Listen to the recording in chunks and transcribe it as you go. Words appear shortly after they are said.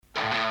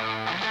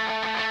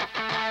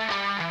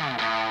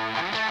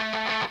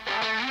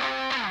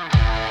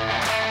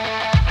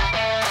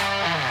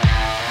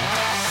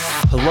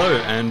Hello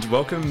and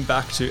welcome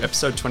back to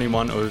episode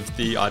 21 of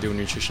the Ideal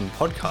Nutrition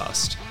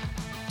podcast.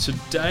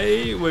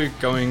 Today we're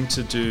going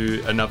to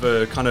do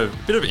another kind of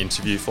bit of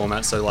interview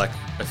format. So like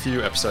a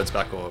few episodes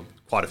back, or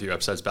quite a few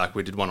episodes back,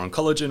 we did one on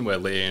collagen where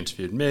Leah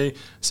interviewed me.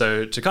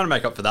 So to kind of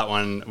make up for that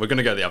one, we're going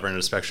to go the other end of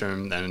the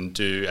spectrum and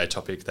do a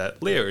topic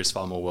that Leah is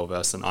far more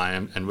well-versed than I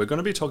am. And we're going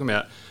to be talking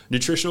about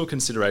nutritional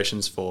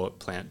considerations for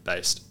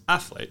plant-based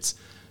athletes.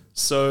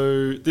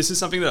 So this is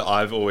something that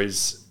I've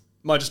always,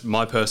 my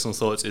personal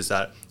thoughts is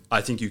that I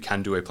think you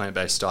can do a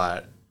plant-based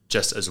diet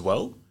just as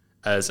well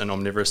as an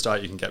omnivorous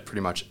diet. You can get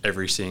pretty much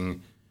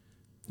everything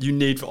you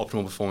need for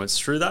optimal performance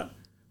through that.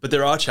 But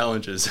there are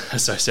challenges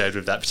associated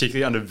with that,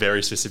 particularly under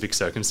very specific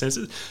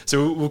circumstances.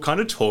 So we'll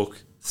kind of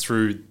talk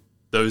through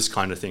those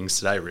kind of things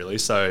today, really.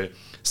 So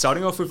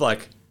starting off with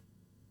like,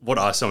 what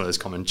are some of those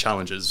common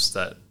challenges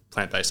that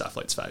plant-based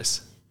athletes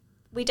face?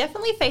 We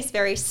definitely face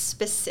very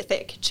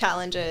specific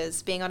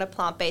challenges being on a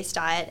plant-based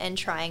diet and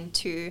trying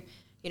to,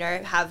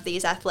 have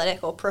these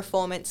athletic or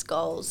performance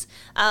goals.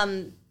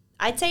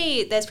 I'd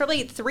say there's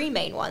probably three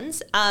main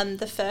ones.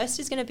 The first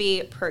is going to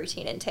be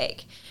protein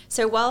intake.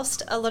 So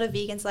whilst a lot of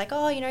vegans are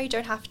like, you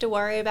don't have to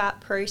worry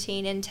about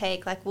protein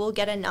intake, like we'll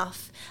get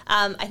enough.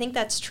 I think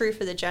that's true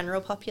for the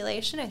general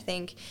population. I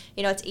think,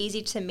 it's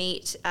easy to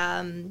meet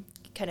kind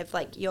of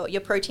like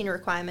your protein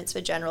requirements for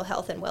general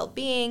health and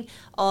well-being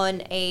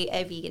on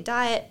a vegan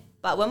diet.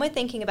 But when we're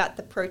thinking about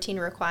the protein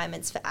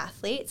requirements for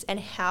athletes and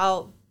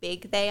how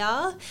big they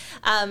are,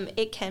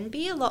 it can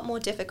be a lot more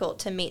difficult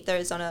to meet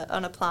those on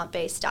a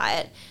plant-based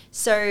diet.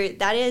 So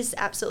that is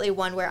absolutely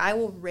one where I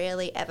will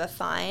rarely ever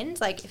find,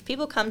 like if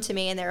people come to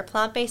me and they're a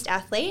plant-based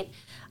athlete,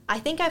 I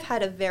think I've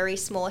had a very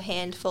small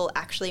handful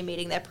actually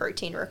meeting their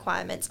protein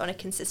requirements on a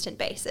consistent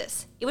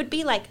basis. It would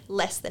be like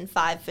less than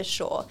 5 for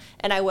sure.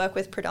 And I work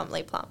with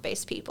predominantly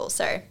plant-based people,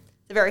 so it's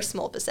a very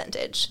small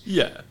percentage.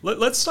 Yeah,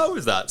 let's start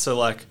with that. So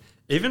like,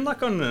 even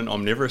like on an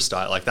omnivorous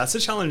diet, like that's a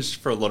challenge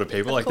for a lot of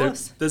people. Of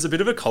course. There's a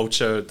bit of a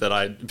culture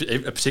that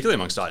particularly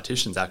amongst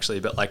dietitians actually,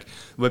 but like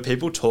where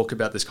people talk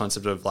about this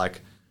concept of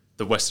like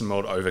the Western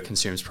world over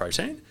consumes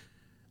protein,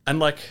 and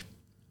like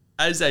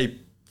as a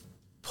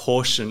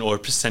portion or a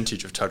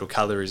percentage of total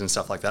calories and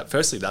stuff like that.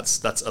 Firstly,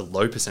 that's a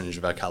low percentage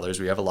of our calories.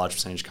 We have a large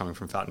percentage coming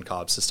from fat and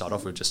carbs to start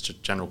off with, just to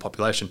general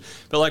population.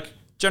 But like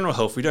general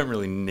health, we don't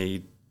really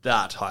need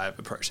that high of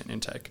a protein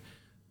intake.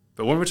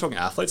 But when we're talking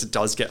athletes, it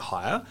does get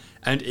higher.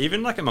 And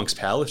even like amongst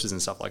powerlifters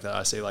and stuff like that,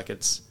 I see like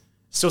it's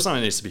still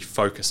something that needs to be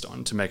focused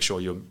on to make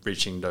sure you're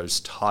reaching those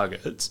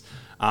targets.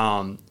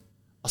 I'll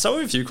start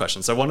with a few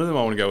questions. So one of them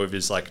I want to go with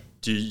is like,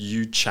 do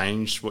you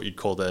change what you'd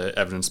call the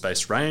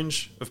evidence-based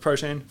range of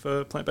protein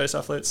for plant-based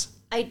athletes?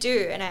 I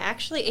do, and I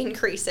actually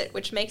increase it,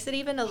 which makes it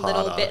even a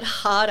little bit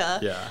harder.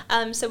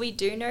 Yeah. So we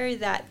do know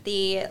that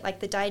the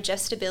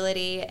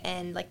digestibility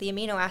and like the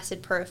amino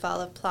acid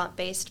profile of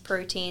plant-based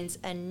proteins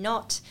are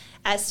not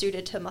as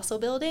suited to muscle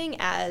building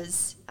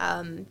as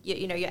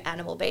your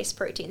animal-based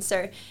proteins.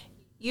 So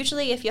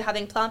usually if you're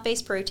having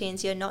plant-based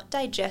proteins, you're not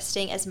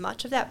digesting as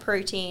much of that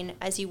protein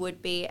as you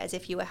would be as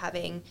if you were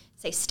having,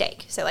 say,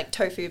 steak. So like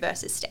tofu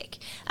versus steak.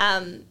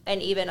 And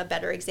even a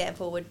better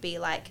example would be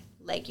like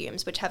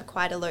legumes, which have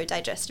quite a low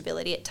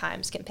digestibility at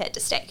times compared to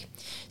steak.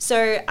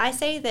 So I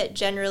say that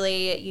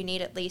generally you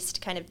need at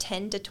least kind of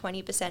 10 to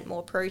 20%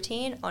 more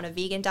protein on a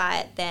vegan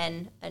diet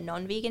than a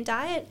non-vegan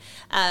diet.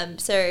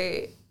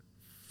 So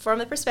from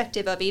the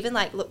perspective of even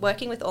like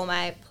working with all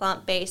my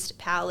plant-based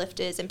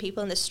powerlifters and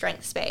people in the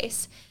strength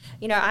space,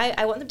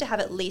 I want them to have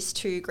at least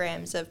 2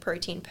 grams of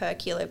protein per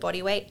kilo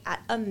body weight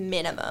at a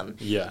minimum.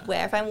 Yeah.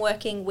 Where if I'm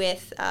working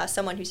with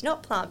someone who's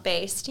not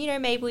plant-based,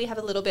 maybe we have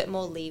a little bit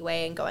more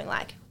leeway in going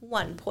like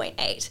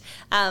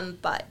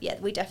 1.8. But yeah,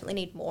 we definitely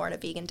need more in a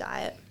vegan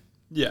diet.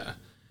 Yeah.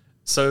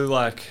 So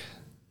like,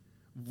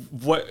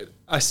 what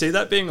I see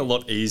that being a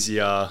lot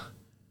easier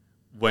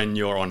when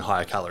you're on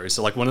higher calories.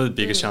 So like one of the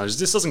biggest challenges,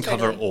 this doesn't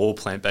cover all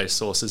plant-based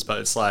sources, but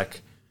it's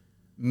like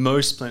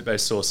most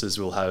plant-based sources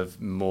will have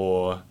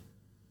more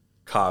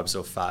carbs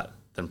or fat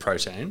than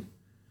protein.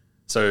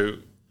 So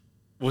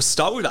let's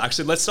start with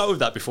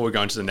that before we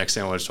go into the next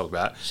thing I want to talk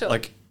about. Sure.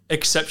 Like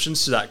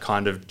exceptions to that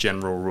kind of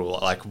general rule.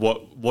 Like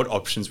what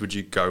options would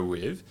you go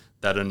with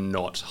that are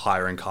not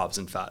higher in carbs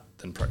and fat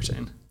than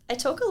protein? I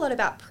talk a lot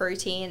about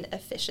protein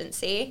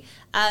efficiency,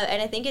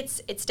 and I think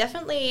it's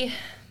definitely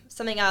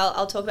something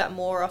I'll talk about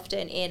more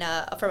often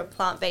from a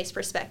plant-based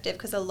perspective,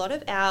 because a lot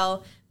of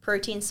our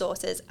protein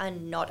sources are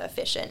not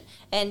efficient.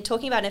 And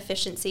talking about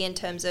efficiency in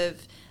terms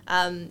of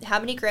how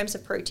many grams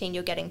of protein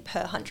you're getting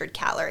per 100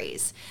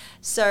 calories.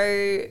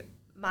 So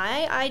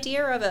my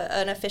idea of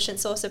an efficient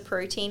source of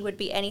protein would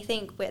be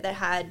anything where they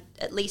had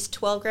at least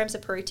 12 grams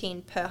of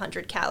protein per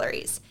 100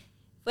 calories.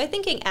 If we're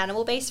thinking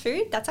animal-based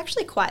food, that's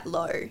actually quite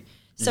low.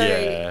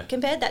 So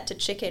compared that to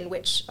chicken,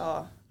 which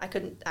I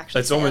couldn't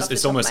actually. It's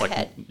almost like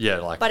head.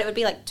 Like. But it would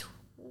be like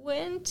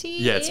 20.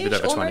 Yeah, it's a bit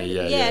over 20.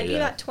 Yeah, it'd be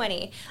about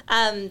 20.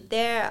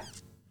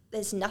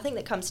 There's nothing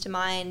that comes to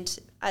mind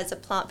as a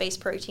plant-based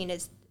protein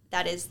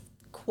that is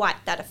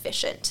quite that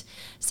efficient.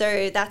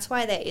 So that's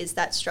why there is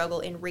that struggle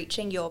in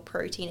reaching your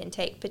protein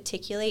intake,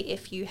 particularly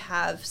if you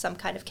have some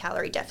kind of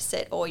calorie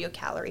deficit or your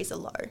calories are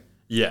low.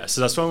 Yeah,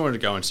 so that's what I wanted to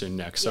go into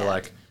next. So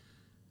like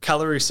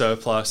calorie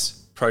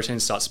surplus, protein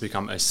starts to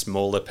become a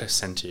smaller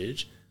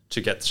percentage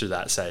to get to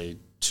that, say,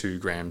 2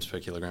 grams per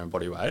kilogram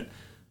body weight.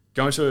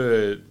 Going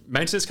to a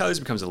maintenance calories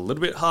becomes a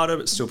little bit harder,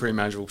 but still pretty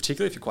manageable,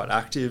 particularly if you're quite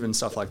active and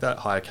stuff like that,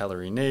 higher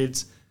calorie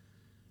needs.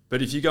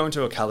 But if you go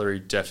into a calorie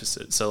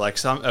deficit, so like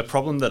a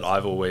problem that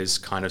I've always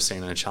kind of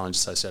seen and a challenge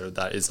associated with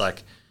that is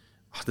like,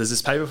 there's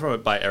this paper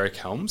by Eric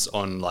Helms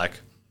on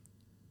like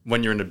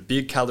when you're in a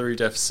big calorie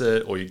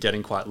deficit or you're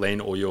getting quite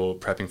lean or you're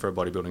prepping for a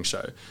bodybuilding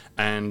show.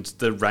 And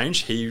the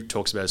range he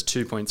talks about is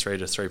 2.3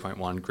 to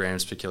 3.1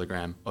 grams per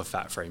kilogram of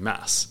fat-free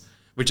mass,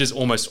 which is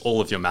almost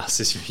all of your mass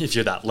if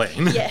you're that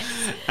lean. Yes.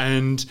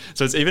 And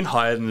so it's even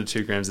higher than the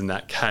 2 grams in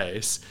that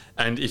case.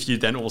 And if you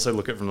then also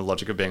look at it from the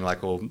logic of being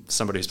like, well,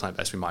 somebody who's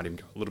plant-based, we might even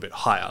go a little bit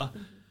higher.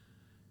 Mm-hmm.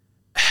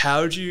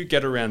 How do you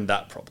get around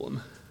that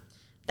problem?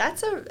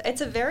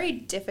 It's a very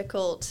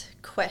difficult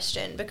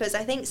question, because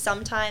I think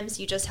sometimes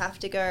you just have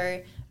to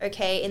go,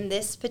 okay, in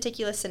this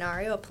particular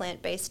scenario, a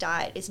plant-based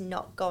diet is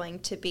not going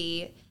to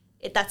be,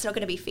 that's not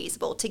going to be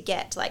feasible to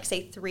get like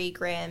say 3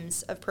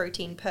 grams of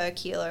protein per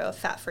kilo of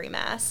fat-free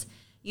mass.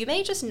 You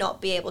may just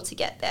not be able to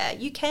get there.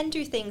 You can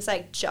do things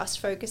like just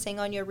focusing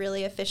on your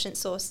really efficient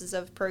sources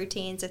of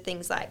proteins, or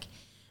things like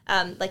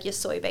your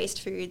soy-based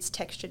foods,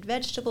 textured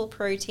vegetable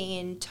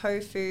protein,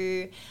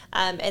 tofu,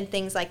 and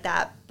things like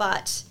that.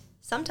 But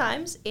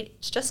sometimes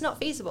it's just not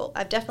feasible.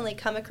 I've definitely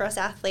come across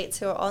athletes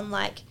who are on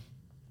like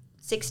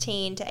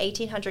 16 to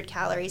 1800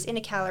 calories in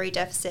a calorie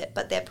deficit,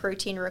 but their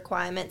protein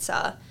requirements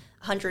are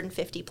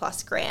 150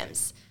 plus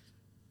grams.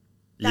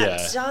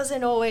 That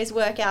doesn't always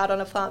work out on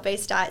a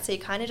plant-based diet, so you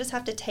kind of just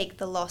have to take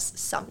the loss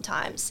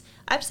sometimes.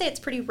 I'd say it's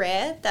pretty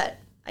rare that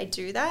I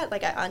do that,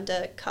 like I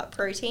undercut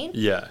protein.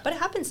 Yeah. But it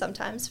happens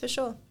sometimes, for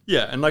sure.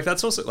 Yeah, and like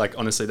that's also, like,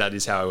 honestly, that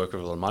is how I work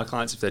with a lot of my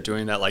clients. If they're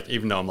doing that, like,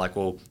 even though I'm like,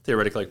 well,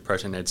 theoretically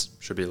protein needs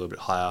should be a little bit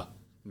higher,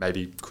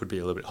 maybe could be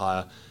a little bit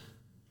higher,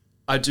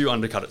 I do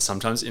undercut it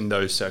sometimes in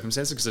those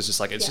circumstances, because it's just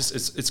like,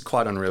 it's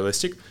quite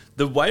unrealistic.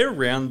 The way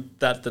around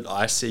that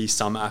I see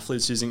some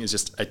athletes using is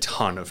just a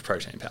ton of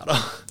protein powder.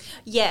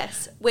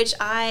 Yes, which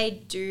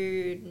I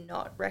do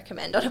not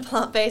recommend on a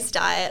plant-based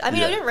diet. I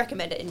mean, I don't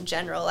recommend it in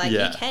general. Like,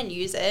 you can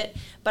use it,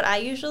 but I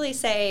usually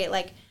say,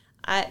 like,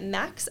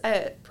 max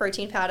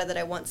protein powder that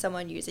I want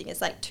someone using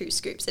is like 2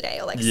 scoops a day,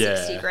 or like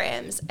 60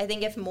 grams. I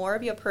think if more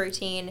of your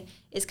protein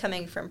is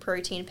coming from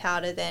protein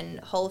powder than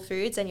whole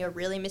foods, and you're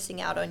really missing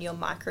out on your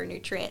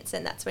micronutrients,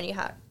 and that's when you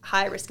have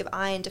high risk of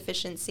iron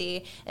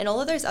deficiency and all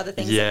of those other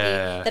things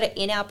that are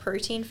in our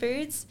protein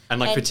foods. And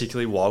like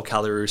particularly while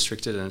calorie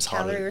restricted, and it's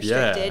calorie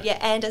restricted,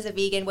 and as a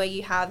vegan, where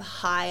you have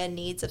higher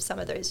needs of some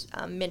of those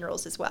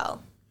minerals as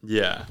well.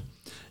 Yeah,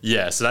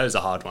 so that is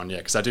a hard one,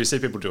 because I do see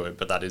people do it,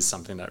 but that is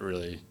something that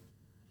really...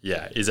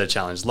 is a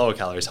challenge. Lower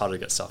calories, harder to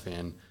get stuff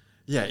in.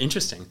 Yeah,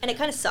 interesting. And it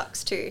kind of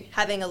sucks too,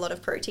 having a lot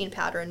of protein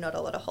powder and not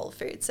a lot of whole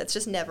foods. So it's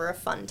just never a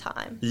fun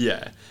time.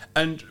 Yeah.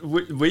 And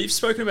we've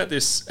spoken about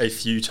this a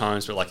few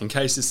times, but like in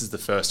case this is the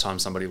first time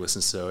somebody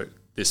listens to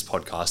this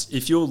podcast,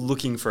 if you're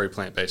looking for a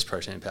plant-based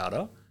protein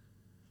powder,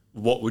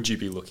 what would you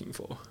be looking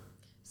for?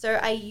 So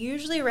I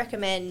usually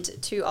recommend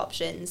 2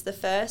 options. The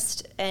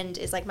first, and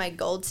is like my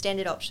gold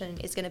standard option,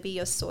 is going to be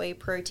your soy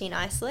protein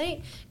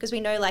isolate, because we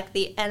know like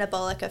the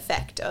anabolic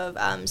effect of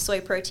soy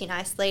protein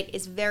isolate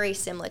is very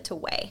similar to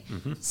whey.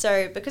 Mm-hmm.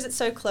 So because it's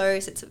so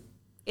close,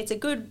 it's a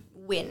good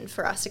win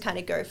for us to kind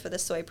of go for the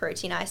soy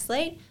protein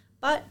isolate.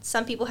 But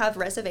some people have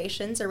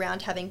reservations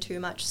around having too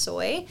much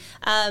soy,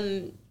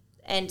 and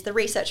the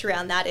research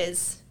around that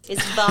is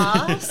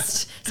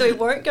vast. So we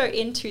won't go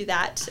into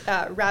that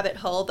rabbit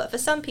hole, but for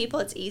some people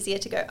it's easier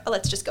to go,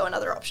 let's just go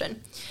another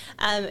option.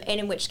 And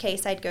in which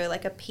case I'd go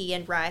like a pea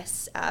and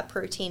rice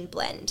protein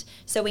blend.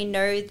 So we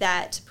know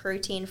that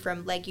protein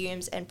from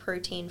legumes and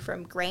protein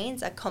from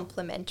grains are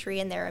complementary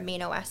in their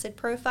amino acid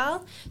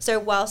profile. So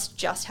whilst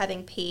just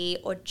having pea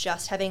or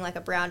just having like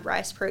a brown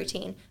rice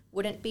protein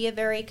wouldn't be a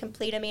very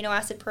complete amino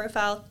acid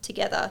profile,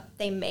 together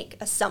they make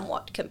a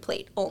somewhat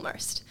complete,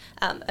 almost,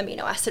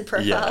 amino acid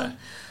profile.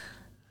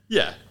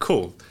 Yeah,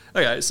 cool.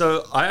 Okay,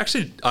 so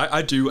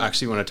I do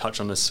actually want to touch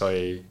on the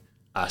soy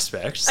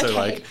aspect. So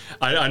like,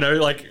 I know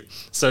like,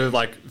 so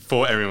like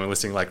for everyone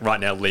listening, like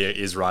right now Leah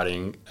is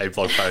writing a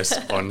blog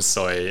post on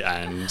soy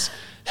and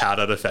how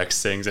that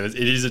affects things, and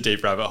it is a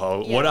deep rabbit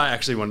hole. Yeah. What I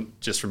actually want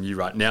just from you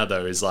right now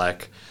though is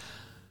like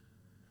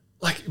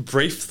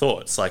brief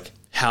thoughts, like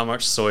how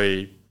much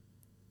soy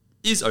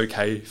is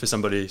okay for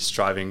somebody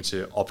striving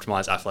to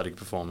optimize athletic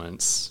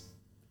performance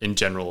in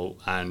general,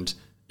 and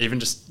even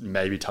just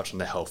maybe touch on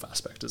the health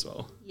aspect as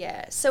well.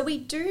 Yeah, so we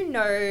do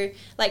know,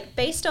 like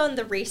based on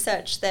the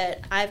research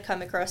that I've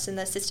come across and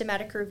the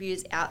systematic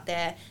reviews out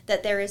there,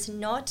 that there is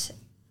no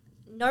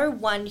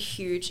one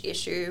huge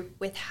issue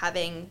with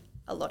having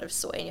a lot of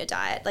soy in your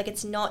diet. Like,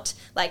 it's not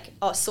like,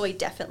 oh, soy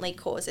definitely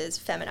causes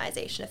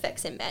feminization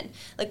effects in men.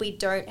 Like, we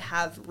don't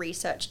have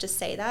research to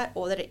say that,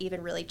 or that it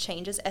even really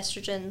changes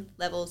estrogen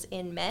levels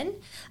in men.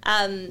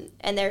 And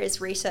there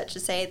is research to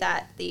say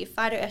that the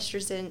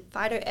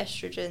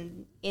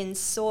phytoestrogen in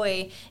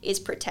soy is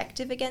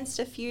protective against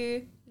a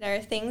few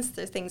things.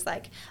 There's things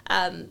like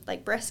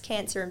breast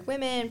cancer in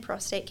women,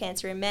 prostate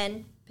cancer in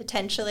men,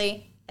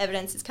 potentially.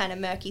 Evidence is kind of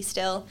murky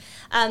still.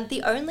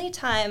 The only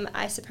time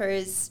I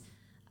suppose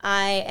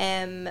I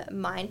am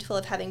mindful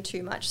of having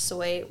too much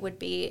soy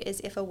is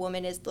if a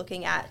woman is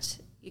looking at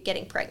you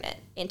getting pregnant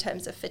in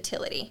terms of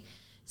fertility.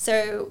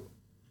 So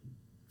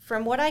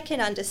from what I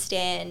can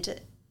understand,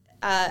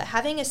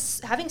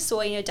 having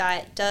soy in your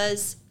diet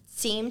does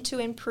seem to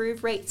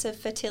improve rates of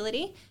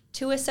fertility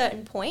to a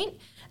certain point.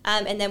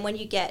 And then when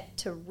you get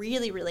to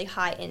really, really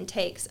high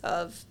intakes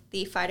of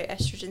the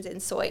phytoestrogens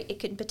in soy, it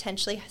can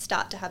potentially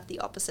start to have the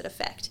opposite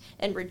effect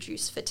and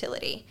reduce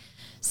fertility.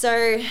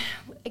 So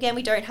again,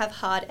 we don't have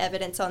hard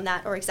evidence on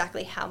that or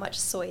exactly how much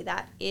soy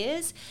that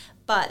is,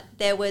 but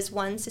there was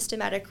one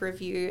systematic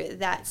review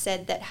that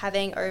said that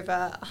having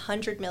over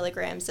 100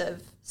 milligrams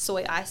of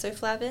soy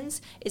isoflavones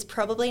is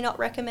probably not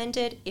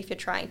recommended if you're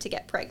trying to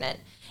get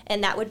pregnant.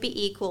 And that would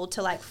be equal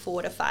to like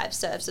 4 to 5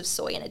 serves of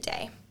soy in a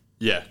day.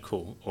 Yeah,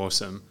 cool.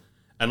 Awesome.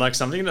 And like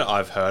something that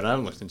I've heard, and I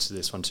haven't looked into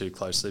this one too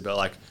closely, but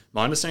like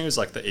my understanding is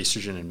like the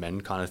estrogen in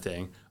men kind of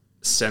thing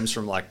stems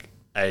from like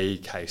a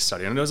case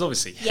study. And there's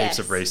obviously heaps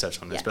of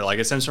research on this, but like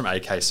it stems from a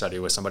case study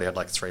where somebody had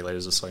like 3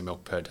 liters of soy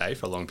milk per day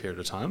for a long period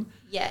of time.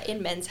 Yeah,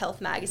 in Men's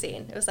Health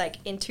magazine. It was like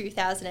in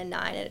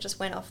 2009 and it just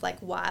went off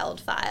like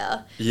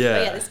wildfire. Yeah.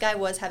 But yeah, this guy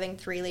was having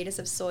 3 liters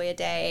of soy a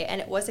day, and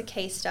it was a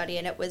case study,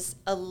 and it was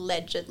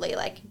allegedly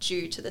like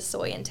due to the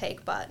soy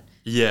intake, but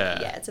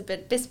yeah, it's a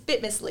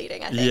bit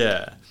misleading, I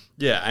think.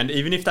 Yeah. And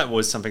even if that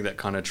was something that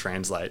kind of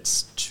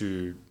translates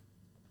to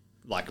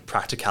like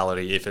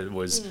practicality, if it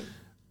was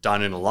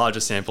done in a larger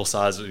sample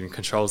size, in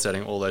control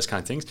setting, all those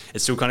kind of things, it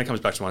still kind of comes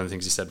back to one of the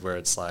things you said where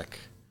it's like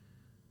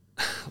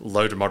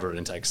low to moderate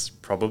intake's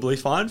probably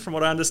fine from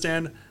what I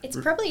understand. It's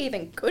probably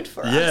even good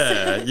for us.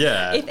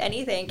 Yeah. If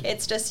anything,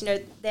 it's just,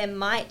 there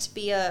might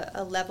be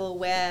a level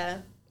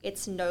where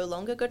it's no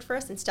longer good for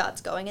us and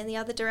starts going in the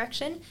other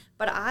direction.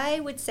 But I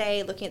would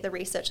say, looking at the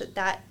research,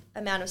 that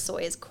amount of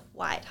soy is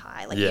quite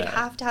high. Like you'd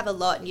have to have a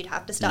lot, and you'd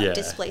have to start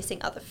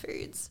displacing other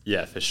foods.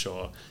 Yeah, for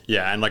sure.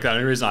 Yeah, and like the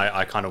only reason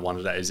I kind of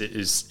wanted that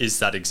is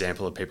that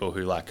example of people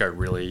who like go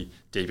really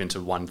deep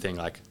into one thing,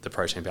 like the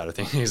protein powder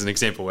thing is an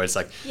example where it's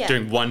like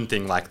doing one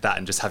thing like that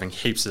and just having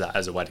heaps of that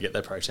as a way to get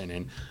their protein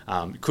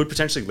in could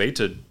potentially lead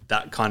to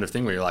that kind of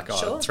thing where you're like,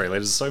 3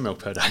 liters of soy milk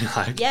per day.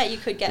 Like, yeah, you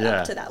could get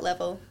up to that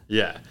level.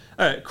 Yeah.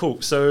 All right,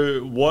 cool.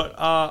 So what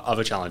are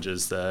other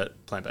challenges that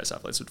plant-based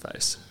athletes would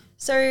face?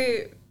 So,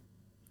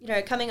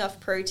 coming off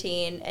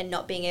protein and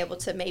not being able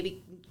to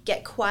maybe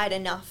get quite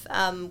enough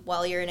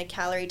while you're in a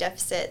calorie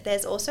deficit,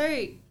 there's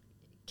also,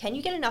 can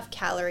you get enough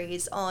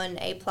calories on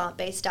a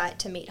plant-based diet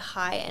to meet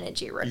high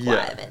energy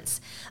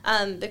requirements?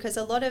 Because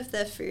a lot of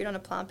the food on a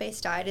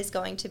plant-based diet is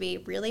going to be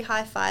really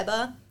high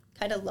fiber,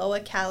 kind of lower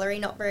calorie,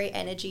 not very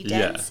energy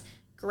dense.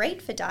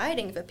 Great for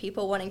dieting for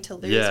people wanting to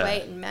lose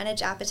weight and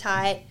manage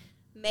appetite.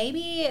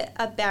 Maybe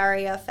a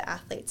barrier for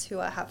athletes who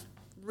have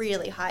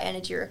really high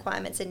energy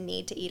requirements and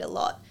need to eat a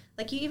lot.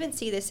 Like you even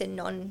see this in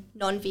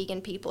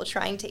non-vegan people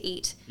trying to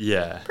eat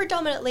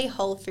predominantly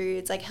whole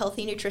foods, like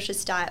healthy,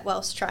 nutritious diet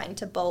whilst trying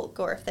to bulk,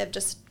 or if they've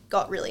just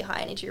got really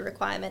high energy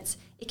requirements,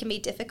 it can be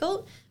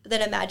difficult. But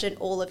then imagine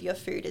all of your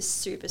food is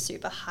super,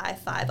 super high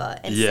fiber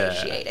and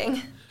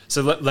satiating.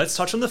 So let's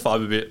touch on the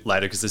fiber bit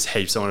later because there's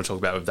heaps I want to talk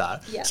about with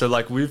that. Yeah. So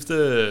like with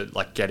the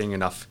like getting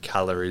enough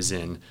calories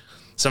in,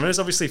 something that's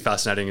obviously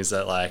fascinating is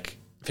that like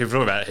people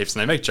talk about it heaps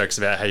and they make jokes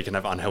about how you can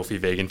have unhealthy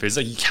vegan foods.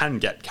 Like you can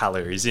get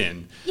calories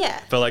in.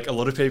 Yeah. But like a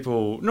lot of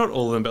people, not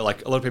all of them, but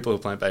like a lot of people who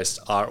are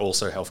plant-based are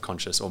also health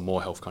conscious or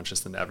more health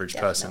conscious than the average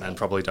person and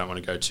probably don't want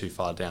to go too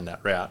far down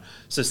that route.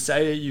 So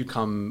say you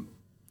come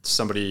to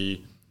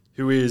somebody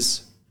who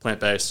is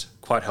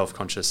plant-based, quite health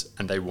conscious,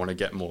 and they want to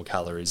get more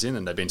calories in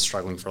and they've been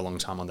struggling for a long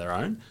time on their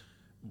own.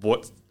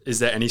 Is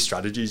there any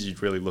strategies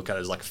you'd really look at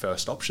as like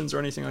first options or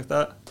anything like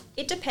that?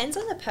 It depends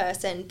on the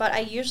person, but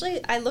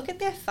I look at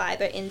their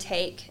fiber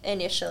intake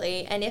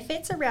initially, and if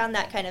it's around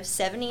that kind of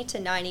 70 to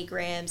 90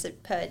 grams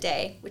per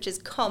day, which is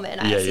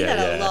common, I see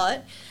that a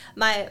lot,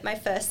 my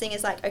first thing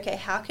is like, okay,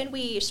 how can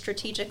we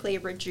strategically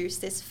reduce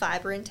this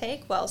fiber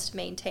intake whilst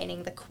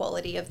maintaining the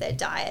quality of their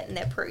diet and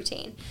their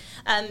protein?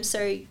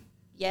 So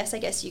yes, I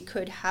guess you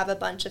could have a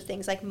bunch of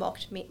things like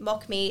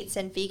mock meats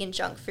and vegan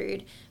junk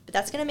food, but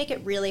that's going to make it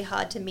really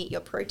hard to meet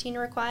your protein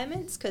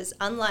requirements because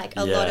unlike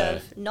a lot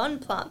of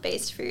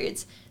non-plant-based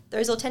foods,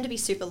 those all tend to be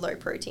super low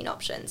protein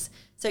options.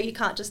 So you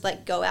can't just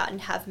like go out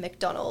and have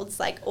McDonald's.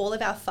 Like all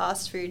of our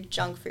fast food,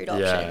 junk food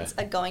options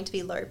are going to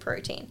be low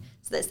protein.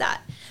 So there's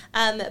that.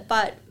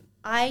 But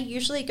I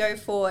usually go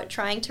for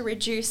trying to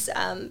reduce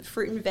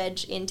fruit and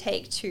veg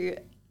intake to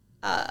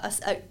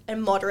a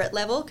moderate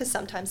level, because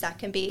sometimes that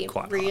can be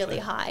quite really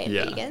high in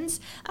Yeah. vegans,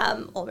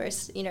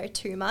 almost,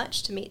 too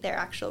much to meet their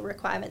actual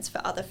requirements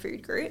for other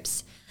food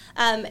groups.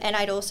 And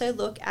I'd also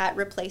look at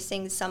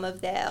replacing some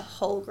of their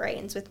whole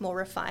grains with more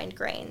refined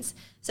grains.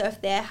 So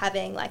if they're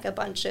having like a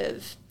bunch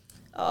of,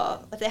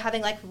 if they're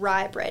having like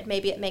rye bread,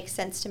 maybe it makes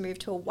sense to move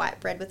to a white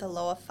bread with a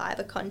lower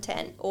fiber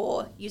content,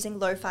 or using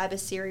low fiber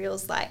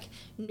cereals like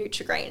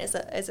Nutrigrain is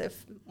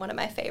one of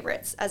my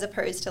favorites, as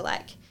opposed to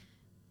like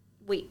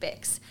Wheat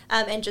Bix,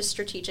 and just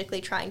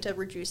strategically trying to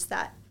reduce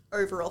that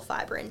overall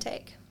fiber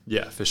intake.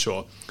 Yeah, for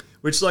sure.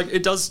 Which like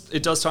it does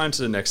tie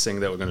into the next thing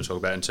that we're going to talk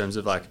about in terms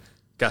of like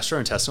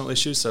gastrointestinal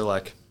issues. So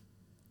like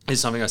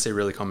it's something I see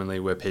really commonly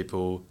where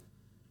people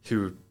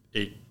who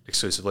eat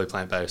exclusively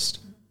plant-based,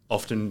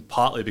 often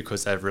partly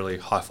because they have really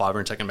high fiber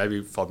intake, and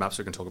maybe FODMAPs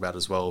we can talk about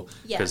as well,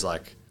 because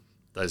like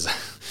those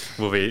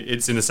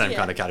it's in the same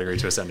kind of category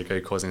to a certain degree,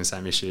 causing the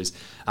same issues.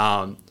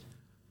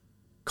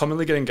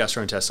 Commonly getting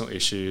gastrointestinal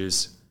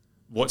issues.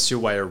 What's your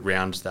way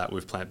around that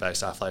with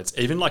plant-based athletes?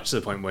 Even like to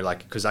the point where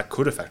like, because that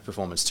could affect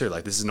performance too.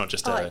 Like this is not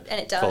just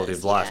quality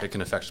of life, it can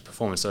affect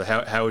performance. So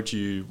how would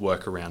you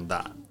work around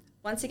that?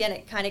 Once again,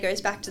 it kind of goes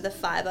back to the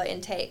fiber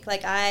intake.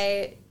 Like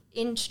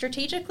in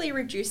strategically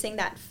reducing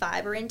that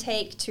fiber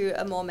intake to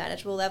a more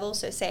manageable level,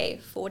 so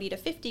say 40 to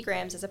 50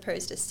 grams as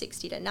opposed to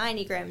 60 to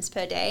 90 grams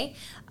per day,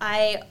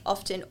 I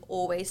often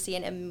always see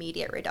an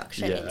immediate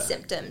reduction in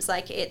symptoms.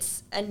 Like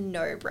it's a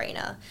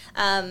no-brainer.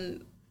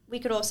 We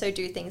could also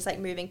do things like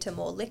moving to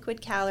more liquid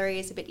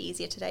calories, a bit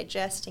easier to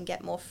digest and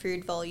get more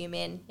food volume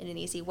in an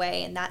easy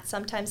way. And that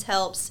sometimes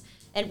helps,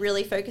 and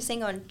really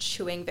focusing on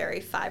chewing very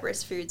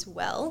fibrous foods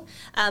well.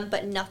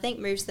 But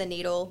nothing moves the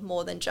needle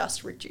more than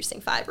just reducing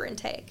fiber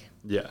intake.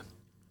 Yeah.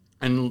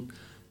 And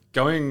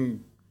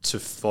going to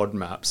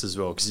FODMAPs as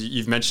well, because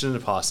you've mentioned in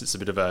the past it's a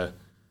bit of a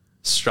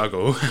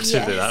struggle to do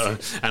that one.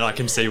 And I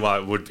can see why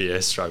it would be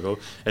a struggle.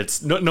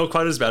 It's not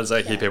quite as bad as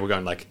I hear people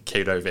going like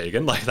keto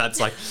vegan. Like that's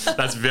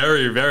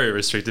very, very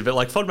restricted. But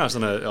like FODMAPs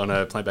on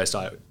a plant-based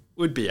diet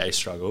would be a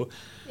struggle.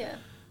 Yeah.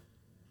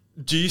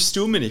 Do you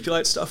still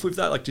manipulate stuff with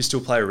that? Like do you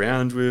still play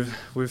around with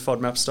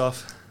FODMAP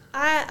stuff?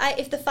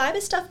 If the fiber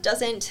stuff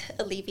doesn't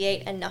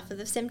alleviate enough of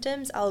the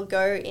symptoms, I'll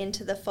go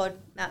into the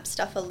FODMAP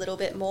stuff a little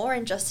bit more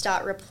and just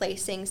start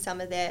replacing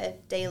some of their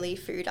daily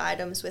food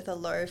items with a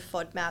low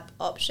FODMAP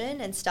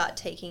option, and start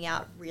taking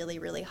out really,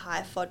 really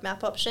high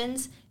FODMAP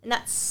options. And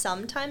that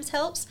sometimes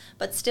helps,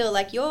 but still,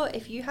 like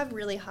if you have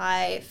really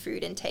high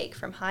food intake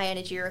from high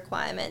energy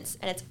requirements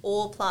and it's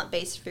all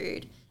plant-based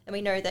food, and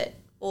we know that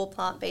all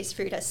plant-based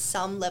food has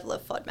some level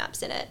of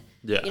FODMAPs in it,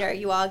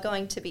 you are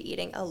going to be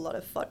eating a lot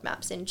of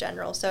FODMAPs in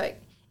general. So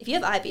if you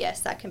have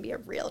IBS, that can be a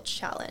real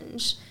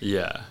challenge.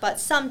 Yeah. But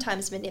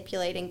sometimes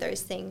manipulating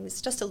those things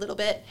just a little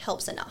bit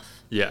helps enough.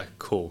 Yeah,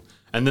 cool.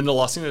 And then the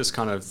last thing I was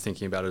kind of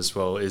thinking about as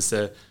well is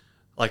that,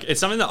 like, it's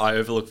something that I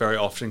overlook very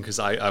often because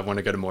I want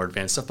to go to more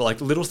advanced stuff, but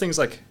like little things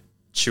like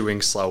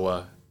chewing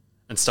slower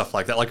and stuff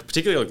like that, like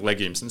particularly like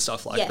legumes and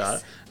stuff like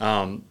that.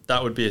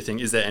 That would be a thing.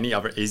 Is there any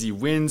other easy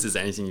wins? Is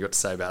there anything you got to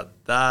say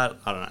about that?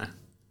 I don't know.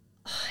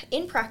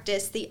 In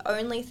practice, the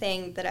only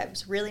thing that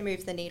has really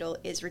moved the needle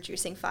is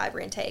reducing fiber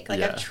intake. Like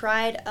I've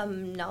tried a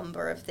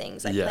number of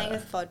things, like playing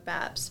with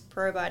FODMAPs,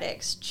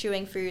 probiotics,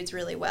 chewing foods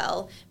really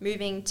well,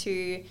 moving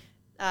to,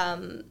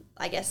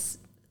 I guess,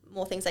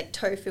 more things like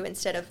tofu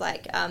instead of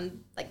like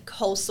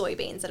whole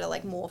soybeans that are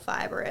like more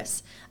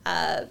fibrous.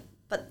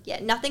 But yeah,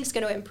 nothing's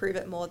going to improve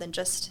it more than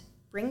just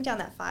bring down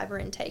that fiber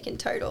intake in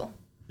total.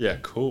 Yeah,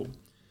 cool.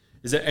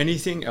 Is there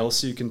anything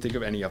else you can think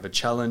of, any other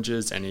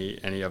challenges,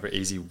 any other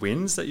easy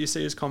wins that you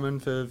see as common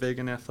for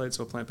vegan athletes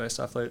or plant-based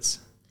athletes?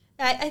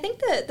 I think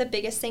the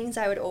biggest things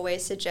I would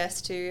always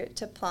suggest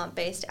to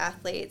plant-based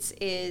athletes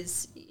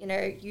is,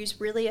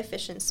 use really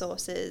efficient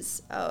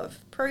sources of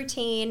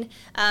protein.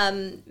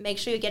 Make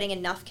sure you're getting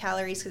enough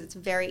calories, because it's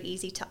very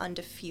easy to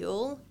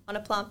underfuel on a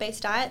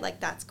plant-based diet. Like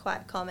that's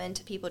quite common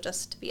to people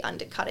just to be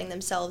undercutting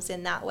themselves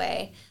in that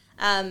way.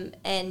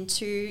 And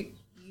to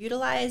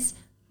utilize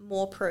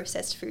more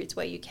processed foods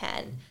where you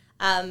can.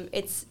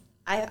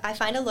 I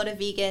find a lot of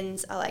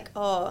vegans are like,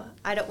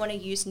 I don't want to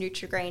use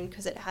Nutrigrain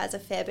because it has a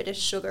fair bit of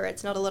sugar.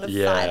 It's not a lot of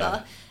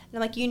fiber.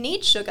 And I'm like, you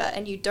need sugar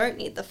and you don't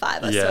need the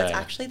fiber. So it's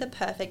actually the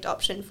perfect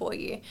option for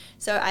you.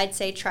 So I'd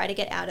say try to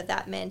get out of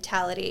that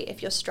mentality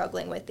if you're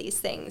struggling with these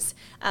things,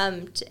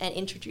 and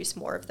introduce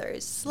more of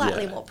those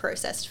slightly more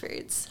processed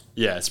foods.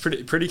 Yeah, it's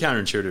pretty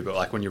counterintuitive, but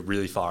like when you're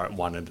really far at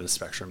one end of the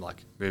spectrum,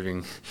 like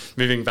moving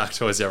back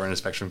towards the other end of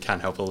the spectrum can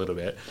help a little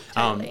bit.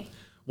 Totally.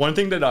 One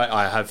thing that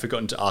I have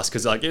forgotten to ask,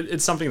 because like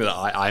it's something that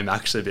I'm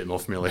actually a bit more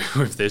familiar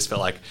with this, but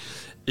like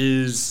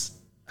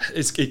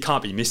it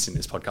can't be missed in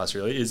this podcast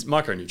really, is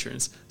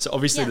micronutrients. So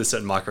obviously there's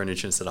certain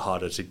micronutrients that are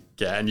harder to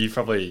get, and you've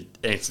probably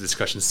answered this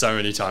question so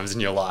many times in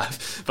your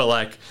life, but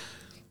like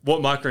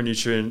what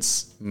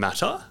micronutrients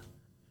matter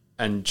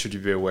and should you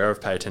be aware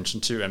of, pay attention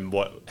to, and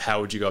how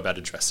would you go about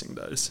addressing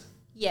those?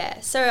 Yeah,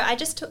 so I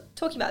just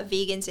talking about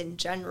vegans in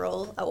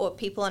general, or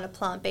people on a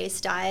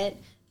plant-based diet,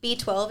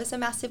 B12 is a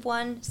massive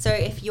one. So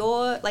if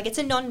you're, like, it's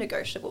a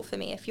non-negotiable for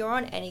me. If you're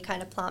on any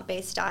kind of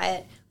plant-based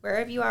diet,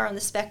 wherever you are on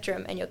the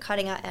spectrum and you're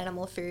cutting out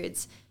animal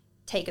foods,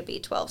 take a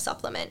B12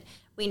 supplement.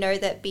 We know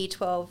that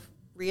B12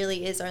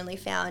 really is only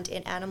found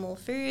in animal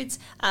foods,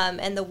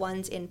 and the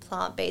ones in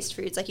plant-based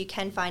foods, like you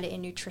can find it in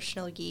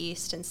nutritional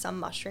yeast and some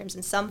mushrooms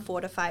and some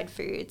fortified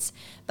foods,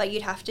 but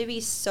you'd have to be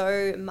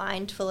so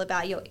mindful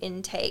about your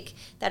intake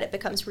that it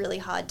becomes really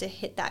hard to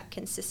hit that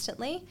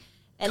consistently.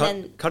 And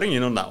then cutting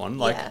in on that one,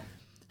 like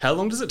how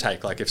long does it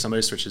take, like if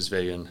somebody switches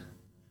vegan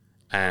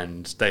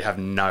and they have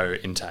no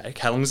intake,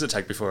 how long does it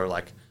take before it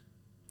like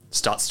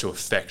starts to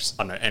affect,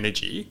 I don't know,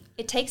 energy?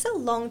 It takes a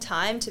long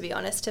time, to be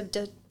honest.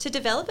 To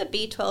develop a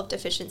B12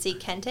 deficiency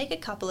can take a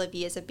couple of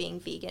years of being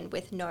vegan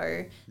with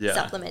no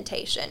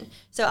supplementation.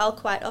 So I'll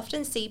quite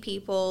often see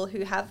people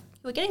who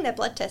are getting their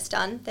blood test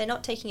done. They're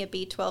not taking a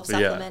B12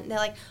 supplement. They're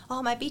like,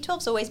 oh, my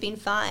B12's always been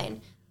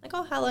fine. Like,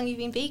 oh, how long have you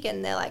been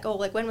vegan? They're like, oh,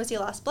 like, when was your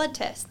last blood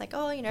test? Like,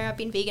 oh, you know, I've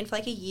been vegan for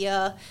like a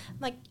year. I'm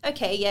like,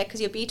 okay, yeah, because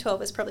your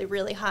B12 is probably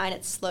really high and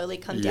it's slowly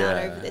come down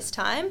over this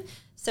time.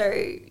 So,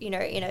 you know,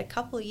 in a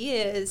couple of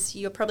years,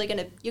 you're probably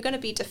going to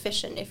be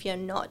deficient if you're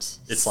not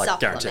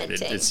supplementing.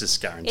 Guaranteed. It's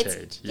just guaranteed.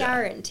 It's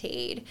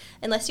guaranteed.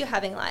 Unless you're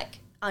having like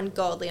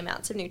ungodly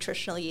amounts of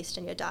nutritional yeast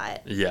in your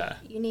diet. Yeah.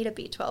 You need a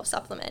B12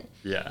 supplement.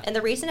 Yeah. And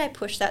the reason I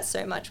push that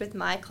so much with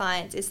my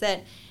clients is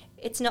that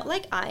it's not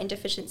like iron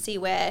deficiency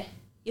where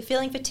you're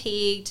feeling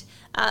fatigued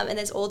and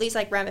there's all these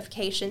like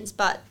ramifications,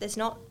 but there's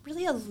not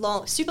really a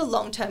super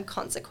long-term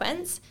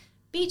consequence.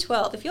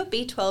 B12, if you're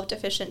B12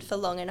 deficient for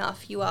long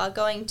enough, you are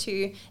going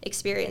to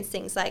experience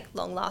things like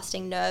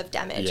long-lasting nerve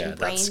damage and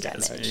brain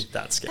damage.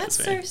 That scares me. That's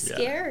so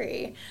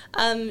scary.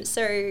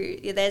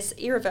 There's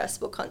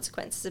irreversible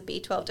consequences of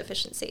B12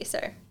 deficiency.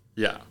 So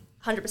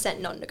 100%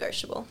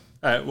 non-negotiable.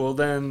 All right, well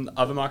then,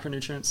 other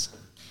micronutrients?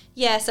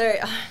 Yeah, so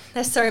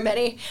there's so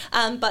many.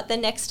 But the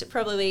next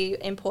probably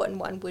important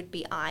one would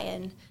be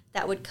iron.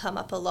 That would come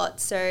up a lot.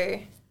 So,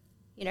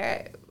 you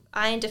know,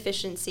 iron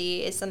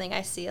deficiency is something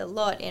I see a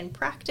lot in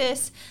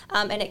practice,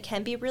 and it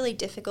can be really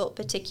difficult,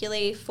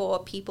 particularly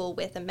for people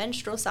with a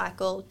menstrual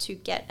cycle, to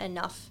get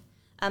enough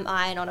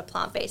iron on a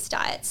plant-based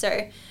diet.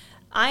 So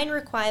iron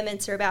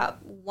requirements are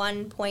about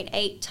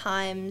 1.8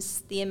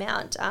 times the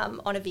amount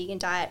on a vegan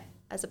diet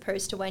as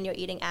opposed to when you're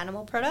eating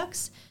animal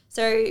products.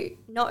 So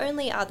not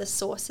only are the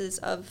sources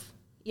of,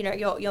 you know,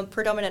 your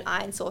predominant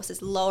iron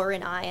sources lower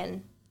in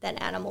iron than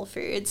animal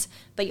foods,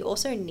 but you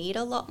also need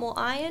a lot more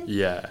iron.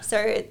 Yeah.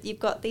 So you've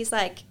got these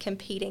like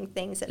competing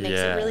things that makes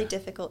it really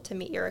difficult to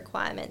meet your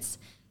requirements.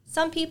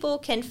 Some people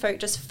can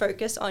just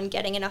focus on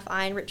getting enough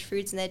iron-rich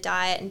foods in their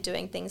diet and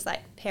doing things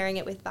like pairing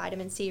it with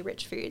vitamin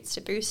C-rich foods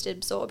to boost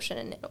absorption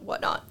and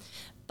whatnot.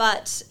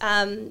 But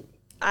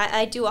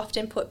I do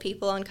often put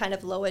people on kind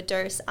of lower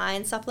dose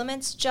iron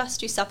supplements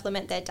just to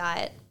supplement their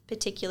diet,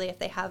 particularly if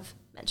they have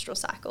menstrual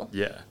cycle.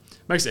 Yeah.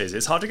 Makes it easy.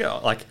 It's hard to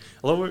get, like,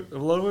 a lot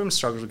of women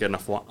struggle to get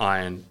enough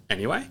iron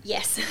anyway.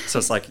 Yes. So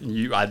it's like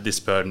you add this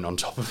burden on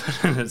top of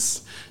it, and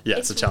it's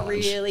a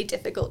challenge. It's really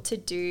difficult to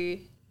do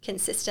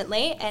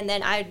consistently. And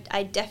then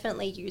I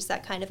definitely use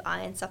that kind of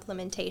iron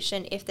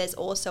supplementation if there's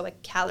also a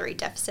calorie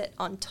deficit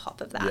on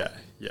top of that.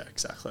 Yeah,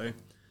 exactly.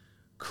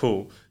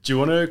 Cool. Do you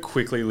want to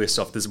quickly list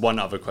off, there's one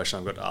other question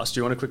I've got to ask. Do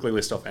you want to quickly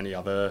list off any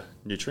other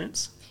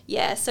nutrients?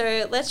 Yeah,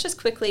 so let's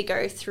just quickly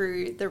go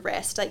through the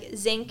rest. Like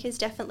zinc is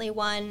definitely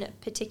one,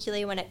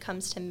 particularly when it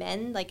comes to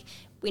men. Like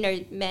we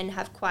know men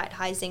have quite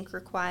high zinc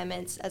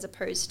requirements as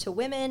opposed to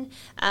women,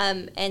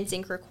 and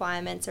zinc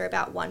requirements are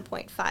about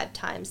 1.5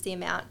 times the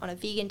amount on a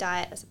vegan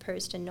diet as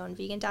opposed to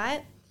non-vegan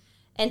diet.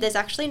 And there's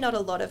actually not a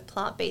lot of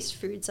plant-based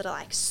foods that are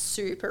like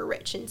super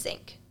rich in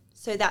zinc.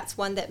 So that's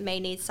one that may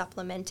need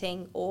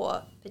supplementing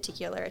or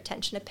particular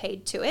attention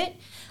paid to it.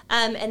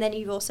 And then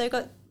you've also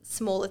got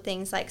smaller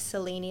things like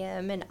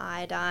selenium and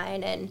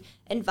iodine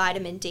and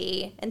vitamin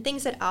D and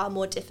things that are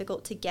more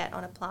difficult to get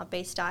on a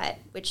plant-based diet,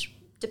 which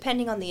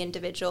depending on the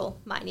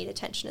individual might need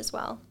attention as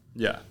well.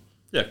 Yeah,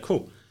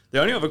 cool. The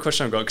only other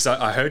question I've got, because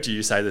I heard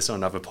you say this on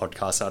another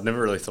podcast, I'd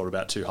never really thought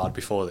about too hard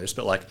before this,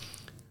 but like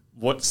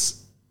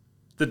what's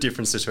the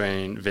difference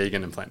between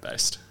vegan and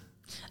plant-based?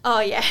 Oh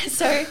yeah,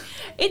 so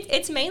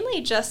it's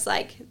mainly just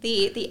like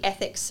the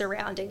ethics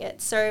surrounding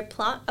it. So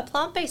a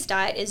plant-based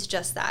diet is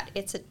just that.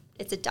 It's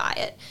a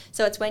diet.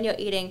 So it's when you're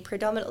eating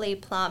predominantly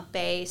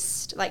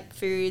plant-based like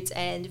foods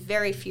and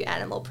very few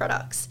animal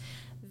products.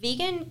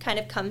 Vegan kind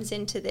of comes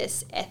into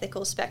this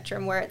ethical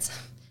spectrum where it's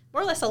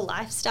more or less a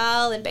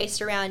lifestyle and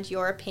based around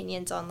your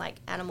opinions on like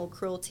animal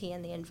cruelty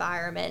and the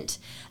environment.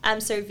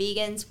 So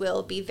vegans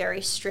will be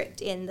very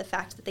strict in the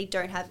fact that they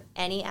don't have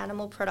any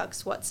animal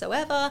products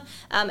whatsoever.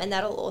 And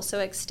that'll also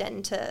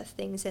extend to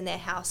things in their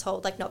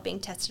household, like not being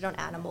tested on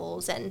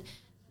animals and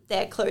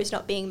their clothes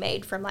not being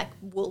made from like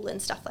wool and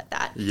stuff like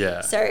that.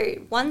 Yeah. So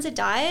one's a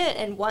diet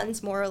and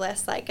one's more or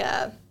less like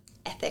a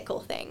ethical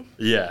thing.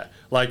 Yeah.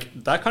 Like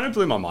that kind of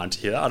blew my mind to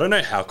hear that. I don't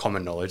know how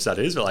common knowledge that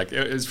is, but like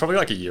it was probably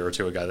like a year or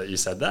two ago that you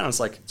said that. And I was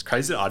like, it's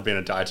crazy that I'd been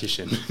a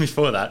dietitian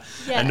before that.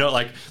 Yeah. And not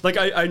like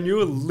I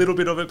knew a little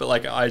bit of it, but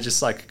like I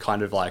just like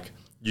kind of like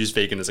use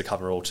vegan as a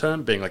cover-all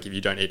term, being like if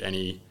you don't eat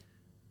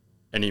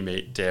any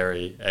meat,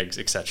 dairy, eggs,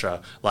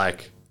 etc.,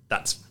 like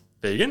that's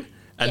vegan.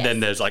 And then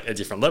there's like a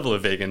different level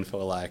of vegan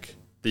for like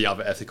the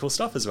other ethical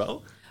stuff as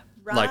well.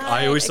 Right, like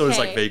I always thought it was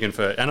like vegan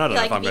for, and I don't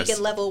know if I'm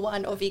vegan level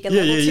 1 or vegan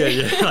level 2.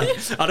 Yeah.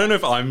 Like, I don't know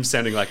if I'm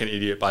sounding like an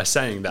idiot by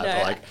saying that,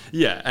 but like,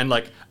 and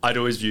like I'd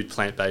always viewed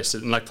plant-based,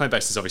 and like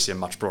plant-based is obviously a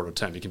much broader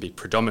term. You can be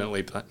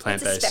predominantly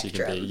plant-based. You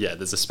can be,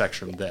 there's a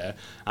spectrum there.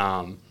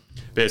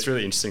 But it's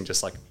really interesting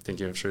just like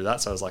thinking through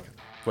that. So I was like,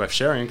 worth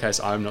sharing in case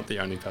I'm not the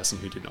only person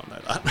who did not know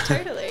that.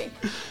 Totally.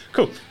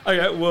 Cool.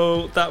 Okay,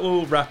 well, that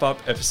will wrap up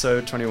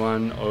episode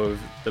 21 of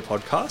the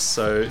podcast.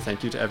 So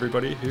thank you to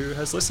everybody who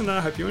has listened, and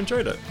I hope you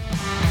enjoyed it.